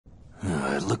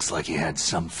It looks like he had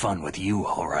some fun with you,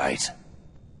 all right.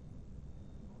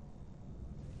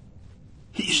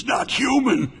 He's not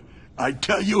human. I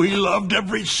tell you, he loved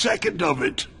every second of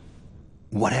it.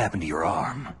 What happened to your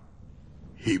arm?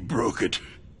 He broke it.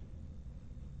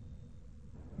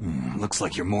 Looks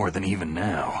like you're more than even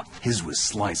now. His was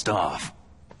sliced off.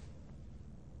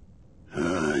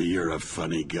 You're a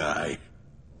funny guy.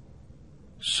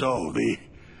 So, the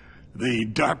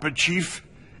DARPA chief,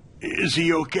 is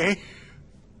he okay?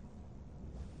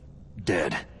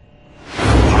 Dead.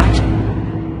 What?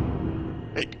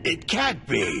 It can't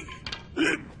be.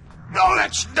 No,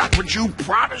 that's not what you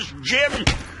promised, Jim.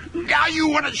 Now you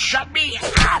want to shut me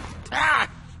up.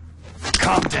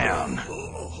 Calm down.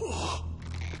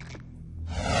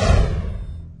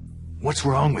 What's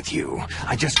wrong with you?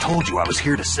 I just told you I was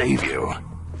here to save you.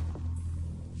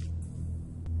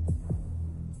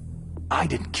 I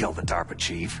didn't kill the DARPA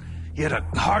chief. He had a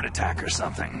heart attack or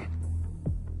something.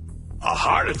 A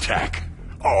heart attack?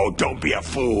 Oh, don't be a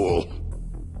fool.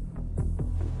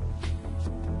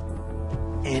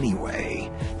 Anyway,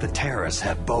 the terrorists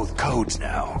have both codes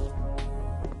now.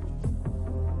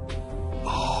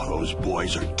 Oh, those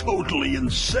boys are totally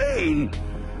insane.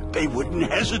 They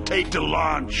wouldn't hesitate to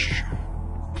launch.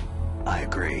 I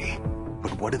agree.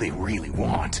 But what do they really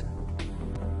want?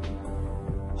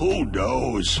 Who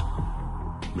knows?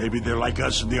 Maybe they're like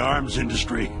us in the arms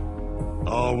industry.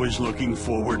 Always looking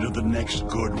forward to the next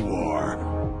good war.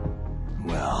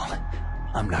 Well,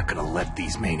 I'm not gonna let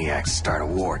these maniacs start a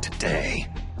war today.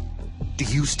 Do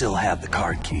you still have the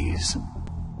card keys?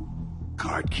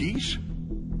 Card keys?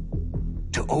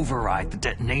 To override the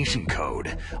detonation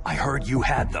code. I heard you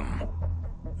had them.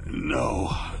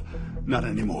 No, not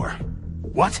anymore.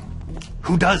 What?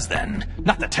 Who does then?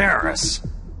 Not the terrorists.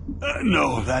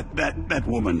 No, that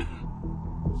woman.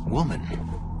 Woman?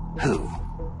 Who?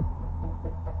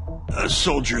 A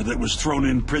soldier that was thrown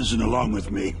in prison along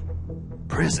with me.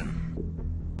 Prison?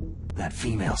 That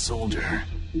female soldier.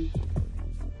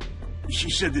 She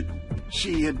said that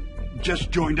she had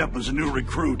just joined up as a new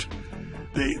recruit.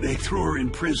 They threw her in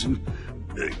prison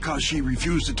because she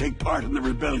refused to take part in the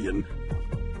rebellion.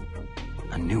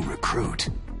 A new recruit?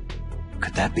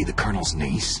 Could that be the Colonel's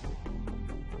niece?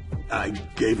 I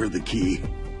gave her the key.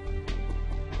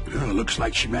 Looks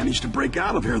like she managed to break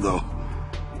out of here, though.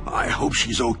 I hope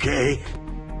she's okay.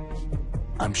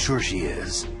 I'm sure she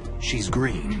is. She's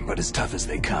green, but as tough as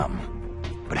they come.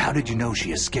 But how did you know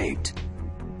she escaped?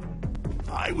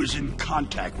 I was in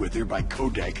contact with her by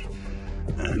codec.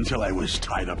 Until I was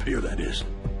tied up here, that is.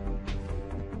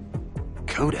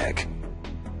 Codec?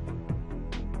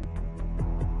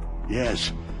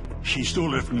 Yes. She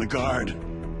stole it from the guard.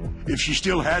 If she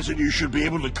still has it, you should be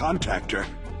able to contact her.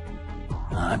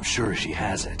 I'm sure she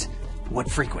has it. What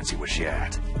frequency was she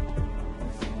at?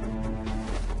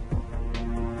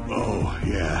 Oh,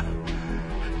 yeah.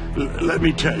 Let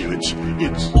me tell you, it's...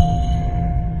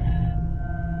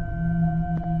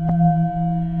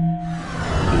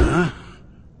 Huh?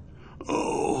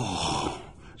 Oh,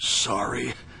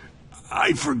 sorry.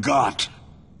 I forgot.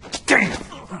 Damn!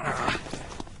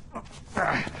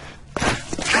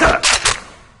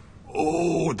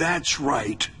 Oh, that's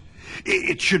right.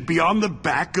 It should be on the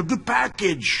back of the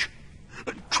package.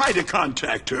 Try to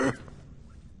contact her.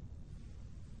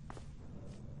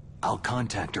 I'll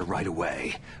contact her right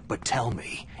away, but tell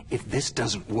me, if this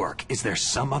doesn't work, is there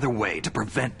some other way to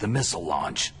prevent the missile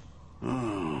launch?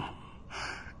 Oh.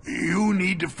 You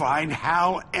need to find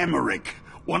Hal Emmerich,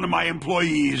 one of my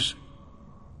employees.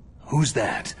 Who's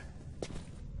that?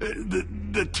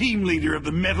 The team leader of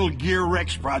the Metal Gear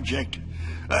Rex project.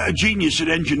 A genius at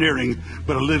engineering,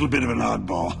 but a little bit of an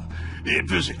oddball. If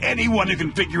there's anyone who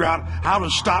can figure out how to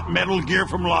stop Metal Gear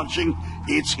from launching,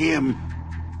 it's him.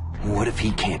 What if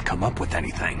he can't come up with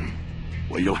anything?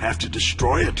 Well, you'll have to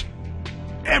destroy it.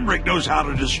 Emmerich knows how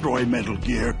to destroy Metal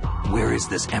Gear. Where is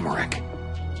this Emmerich?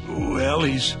 Well,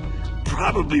 he's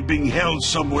probably being held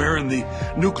somewhere in the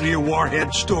nuclear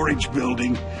warhead storage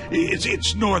building.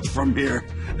 It's north from here.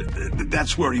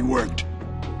 That's where he worked.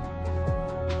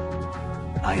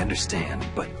 I understand,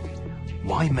 but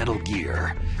why Metal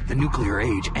Gear? The nuclear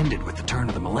age ended with the turn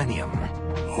of the millennium.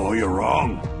 Oh, you're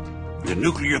wrong. The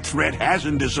nuclear threat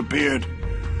hasn't disappeared.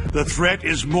 The threat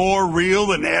is more real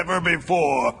than ever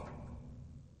before.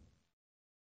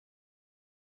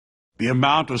 The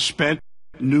amount of spent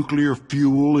nuclear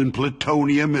fuel and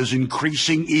plutonium is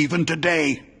increasing even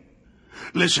today.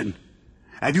 Listen,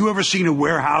 have you ever seen a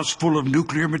warehouse full of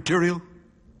nuclear material?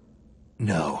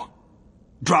 No.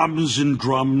 Drums and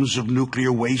drums of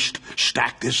nuclear waste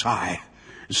stacked this high,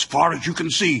 as far as you can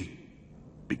see.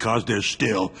 Because there's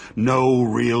still no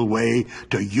real way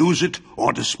to use it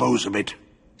or dispose of it.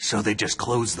 So they just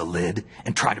close the lid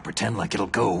and try to pretend like it'll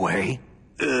go away?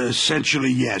 Essentially,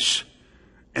 yes.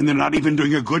 And they're not even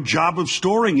doing a good job of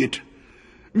storing it.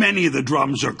 Many of the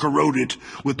drums are corroded,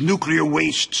 with nuclear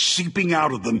waste seeping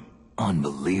out of them.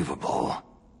 Unbelievable.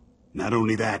 Not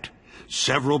only that,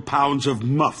 several pounds of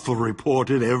muff are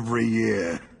reported every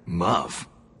year. Muff?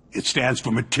 It stands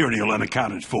for material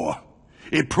unaccounted for.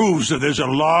 It proves that there's a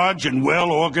large and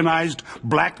well-organized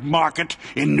black market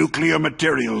in nuclear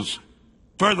materials.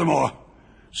 Furthermore,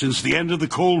 since the end of the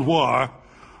Cold War,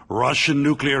 Russian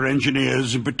nuclear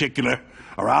engineers in particular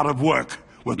are out of work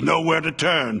with nowhere to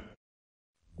turn.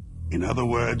 In other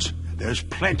words, there's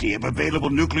plenty of available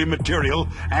nuclear material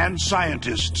and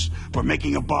scientists for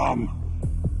making a bomb.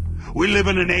 We live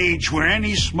in an age where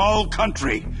any small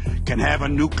country can have a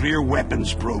nuclear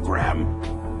weapons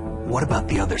program. What about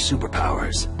the other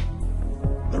superpowers?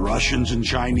 The Russians and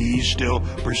Chinese still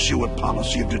pursue a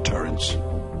policy of deterrence.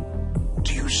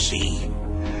 Do you see?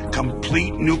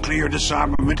 Complete nuclear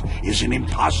disarmament is an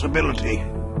impossibility.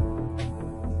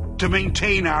 To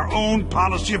maintain our own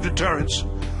policy of deterrence,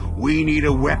 we need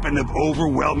a weapon of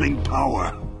overwhelming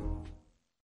power.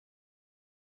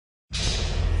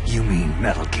 You mean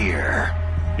Metal Gear?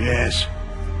 Yes.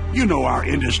 You know our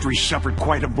industry suffered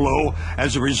quite a blow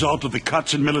as a result of the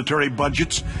cuts in military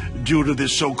budgets due to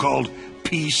this so-called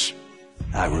peace.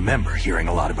 I remember hearing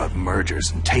a lot about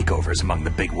mergers and takeovers among the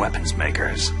big weapons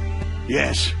makers.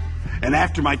 Yes. And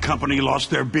after my company lost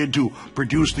their bid to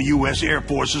produce the U.S. Air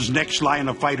Force's next line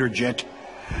of fighter jet,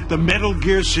 the Metal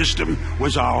Gear system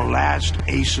was our last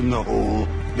ace in the hole.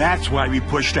 That's why we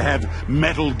pushed to have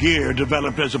Metal Gear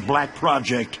developed as a black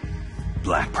project.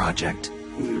 Black project?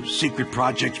 Secret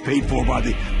projects paid for by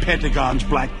the Pentagon's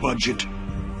black budget.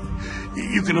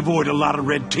 You can avoid a lot of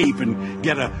red tape and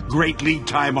get a great lead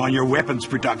time on your weapons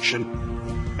production.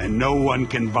 And no one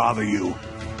can bother you.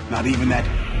 Not even that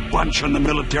bunch on the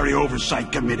Military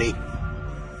Oversight Committee.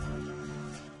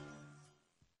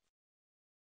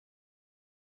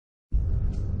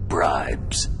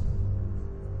 Bribes.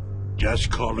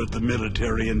 Just call it the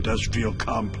military-industrial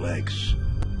complex.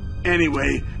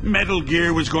 Anyway, Metal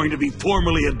Gear was going to be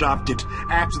formally adopted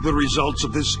after the results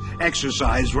of this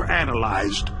exercise were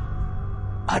analyzed.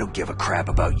 I don't give a crap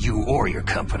about you or your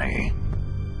company.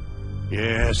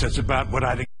 Yes, that's about what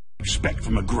I'd expect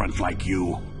from a grunt like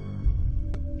you.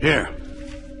 Here.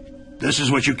 This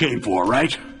is what you came for,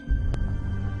 right?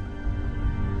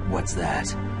 What's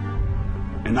that?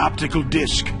 An optical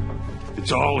disc.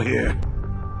 It's all here.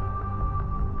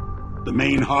 The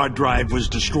main hard drive was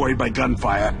destroyed by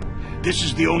gunfire. This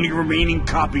is the only remaining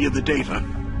copy of the data.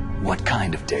 What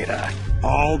kind of data?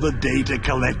 All the data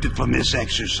collected from this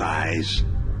exercise.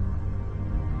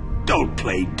 Don't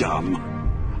play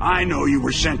dumb. I know you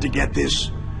were sent to get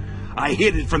this. I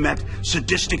hid it from that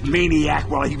sadistic maniac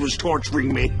while he was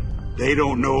torturing me. They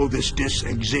don't know this disc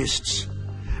exists.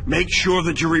 Make sure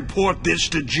that you report this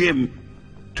to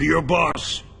Jim, to your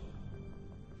boss.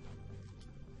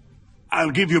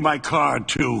 I'll give you my card,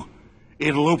 too.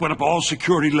 It'll open up all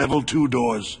security level 2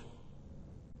 doors.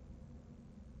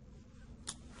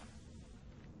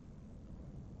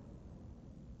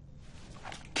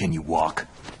 Can you walk?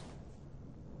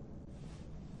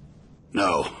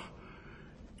 No.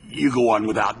 You go on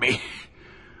without me.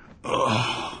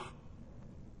 Oh.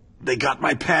 They got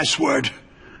my password.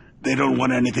 They don't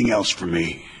want anything else from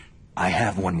me. I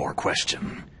have one more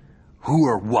question. Who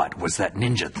or what was that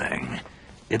ninja thing?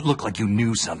 It looked like you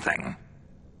knew something.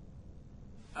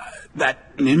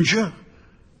 That ninja?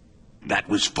 That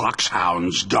was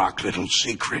Foxhound's dark little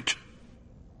secret.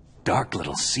 Dark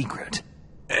little secret?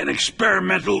 An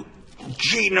experimental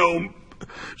genome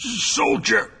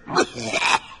soldier.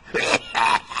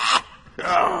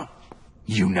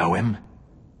 You know him?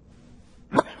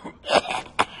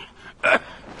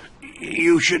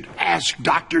 You should ask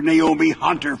Dr. Naomi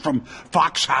Hunter from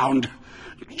Foxhound.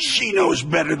 She knows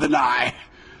better than I.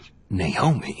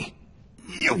 Naomi?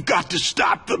 You've got to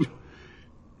stop them.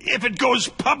 If it goes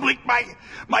public,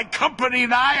 my company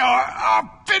and I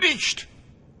are finished.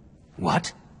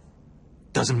 What?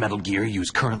 Doesn't Metal Gear use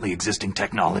currently existing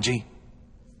technology?